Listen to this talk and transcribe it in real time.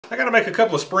I got to make a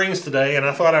couple of springs today, and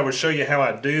I thought I would show you how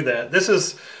I do that. This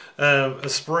is a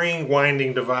spring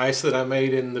winding device that I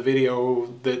made in the video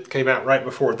that came out right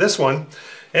before this one,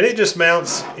 and it just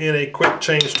mounts in a quick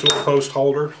change tool post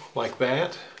holder like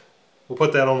that. We'll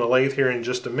put that on the lathe here in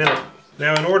just a minute.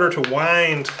 Now, in order to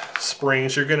wind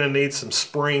springs, you're going to need some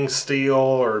spring steel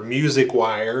or music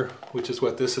wire, which is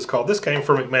what this is called. This came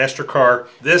from McMaster Carr.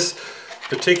 This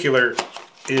particular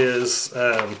is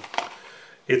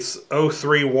it's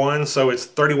 031, so it's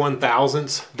 31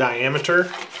 thousandths diameter.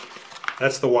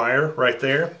 That's the wire right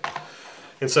there.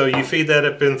 And so you feed that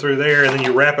up in through there, and then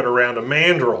you wrap it around a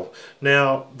mandrel.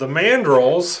 Now, the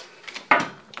mandrels,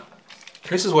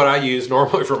 this is what I use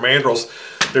normally for mandrels.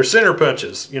 They're center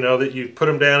punches, you know, that you put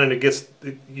them down and it gets,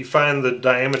 you find the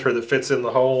diameter that fits in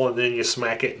the hole, and then you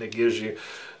smack it and it gives you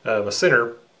a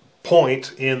center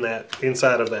point in that,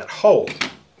 inside of that hole.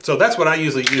 So that's what I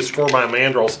usually use for my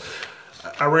mandrels.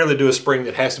 I rarely do a spring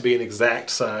that has to be an exact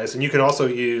size, and you can also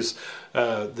use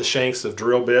the shanks of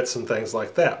drill bits and things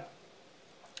like that.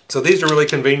 So these are really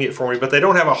convenient for me, but they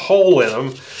don't have a hole in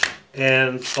them.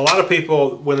 And a lot of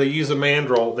people, when they use a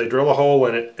mandrel, they drill a hole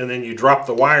in it and then you drop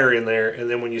the wire in there, and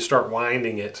then when you start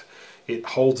winding it, it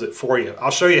holds it for you.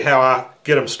 I'll show you how I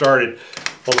get them started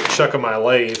on the chuck of my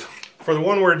lathe. For the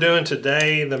one we're doing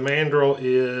today, the mandrel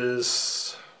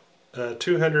is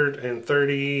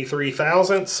 233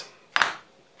 thousandths,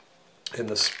 and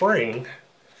the spring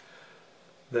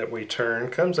that we turn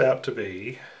comes out to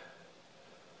be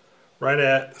right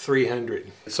at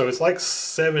 300. So it's like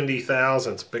 70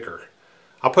 thousandths bigger.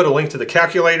 I'll put a link to the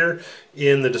calculator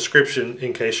in the description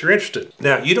in case you're interested.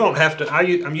 Now, you don't have to,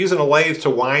 I'm using a lathe to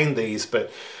wind these,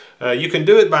 but you can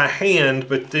do it by hand,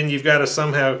 but then you've got to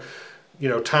somehow, you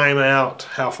know, time out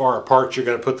how far apart you're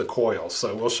going to put the coils.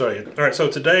 So we'll show you. All right, so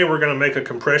today we're going to make a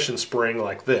compression spring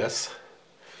like this.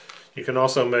 You can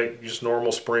also make just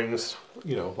normal springs,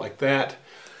 you know, like that.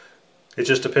 It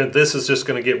just depends. This is just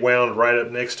going to get wound right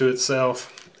up next to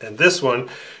itself. And this one,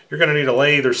 you're going to need a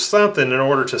lathe or something in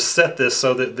order to set this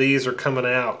so that these are coming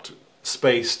out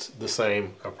spaced the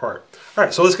same apart. All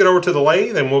right, so let's get over to the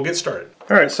lathe and we'll get started.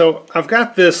 All right, so I've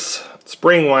got this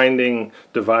spring winding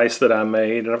device that I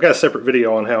made, and I've got a separate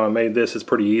video on how I made this. It's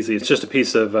pretty easy. It's just a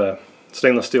piece of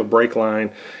stainless steel brake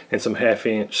line and some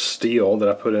 1/2" steel that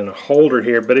I put in a holder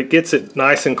here, but it gets it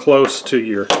nice and close to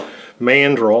your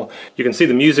mandrel. You can see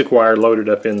the music wire loaded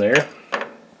up in there.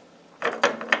 All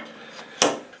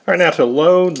right, now to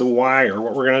load the wire,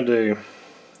 what we're going to do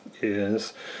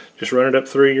is just run it up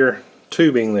through your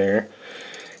tubing there.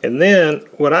 And then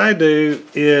what I do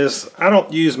is I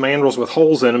don't use mandrels with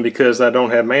holes in them because I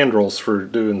don't have mandrels for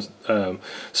doing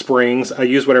springs. I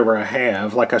use whatever I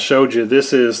have. Like I showed you,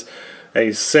 this is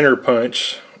a center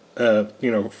punch, you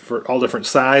know, for all different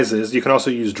sizes. You can also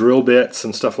use drill bits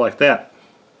and stuff like that,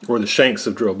 or the shanks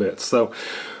of drill bits. So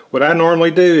what I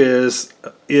normally do is,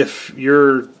 if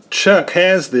your chuck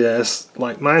has this,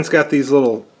 like mine's got these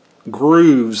little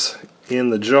grooves in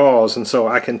the jaws, and so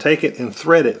I can take it and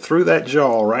thread it through that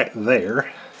jaw right there,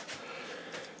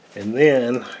 and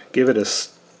then give it a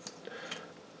steep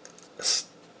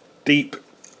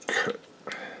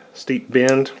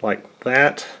bend like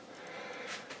that,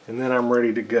 and then I'm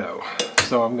ready to go.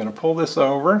 So I'm going to pull this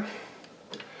over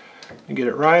and get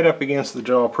it right up against the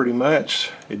jaw pretty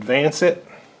much, advance it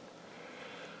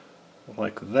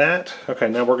like that. Okay,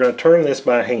 now we're going to turn this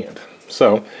by hand.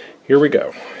 So here we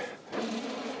go.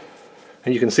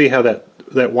 And you can see how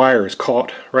that wire is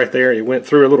caught right there. It went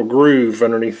through a little groove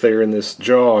underneath there in this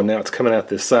jaw, and now it's coming out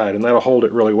this side, and that'll hold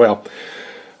it really well.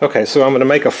 Okay, so I'm going to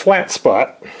make a flat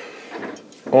spot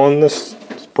on this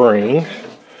spring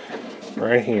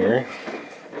right here.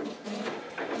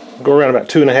 Go around about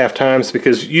 2.5 times,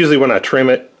 because usually when I trim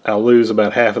it, I'll lose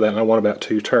about half of that, and I want about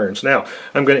 2 turns. Now,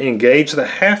 I'm going to engage the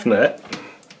half nut,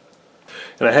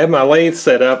 and I have my lathe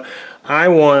set up. I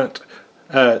want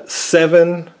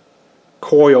 7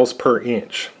 coils per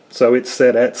inch. So it's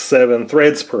set at 7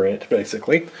 threads per inch,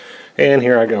 basically. And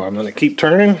here I go. I'm going to keep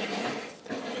turning,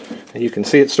 and you can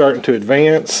see it starting to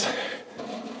advance.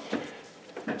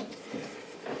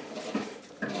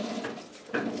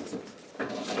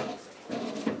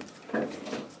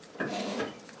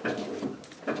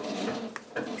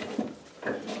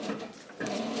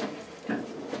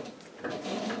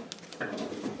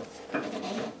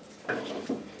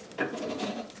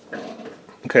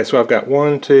 Okay, so I've got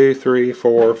 1, 2, 3,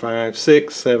 4, 5,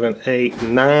 6, 7, 8,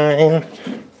 9.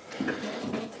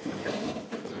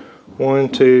 1,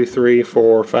 2, 3,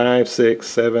 4, 5, 6,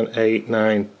 7, 8,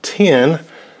 9, 10. So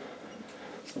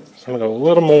I'm going to go a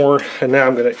little more, and now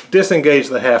I'm going to disengage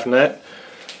the half nut,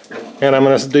 and I'm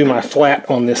going to do my flat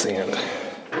on this end.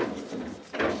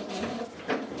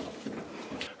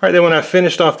 Alright, then when I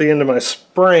finished off the end of my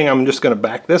spring, I'm just going to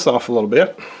back this off a little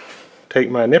bit.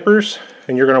 Take my nippers,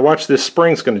 and you're going to watch this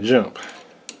spring's going to jump.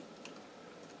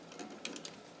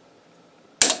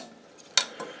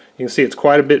 You can see it's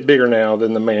quite a bit bigger now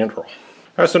than the Mandrel.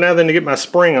 Alright, so now then to get my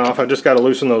spring off, I just got to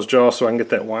loosen those jaws so I can get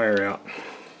that wire out.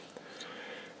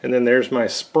 And then there's my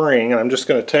spring, and I'm just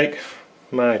going to take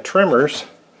my trimmers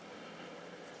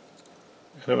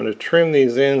and I'm going to trim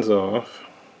these ends off.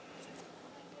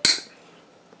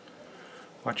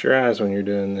 Watch your eyes when you're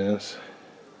doing this.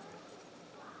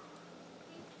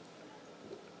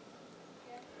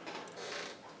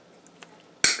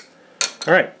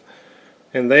 Alright,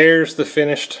 and there's the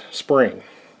finished spring.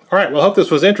 Alright, well I hope this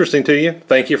was interesting to you.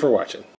 Thank you for watching.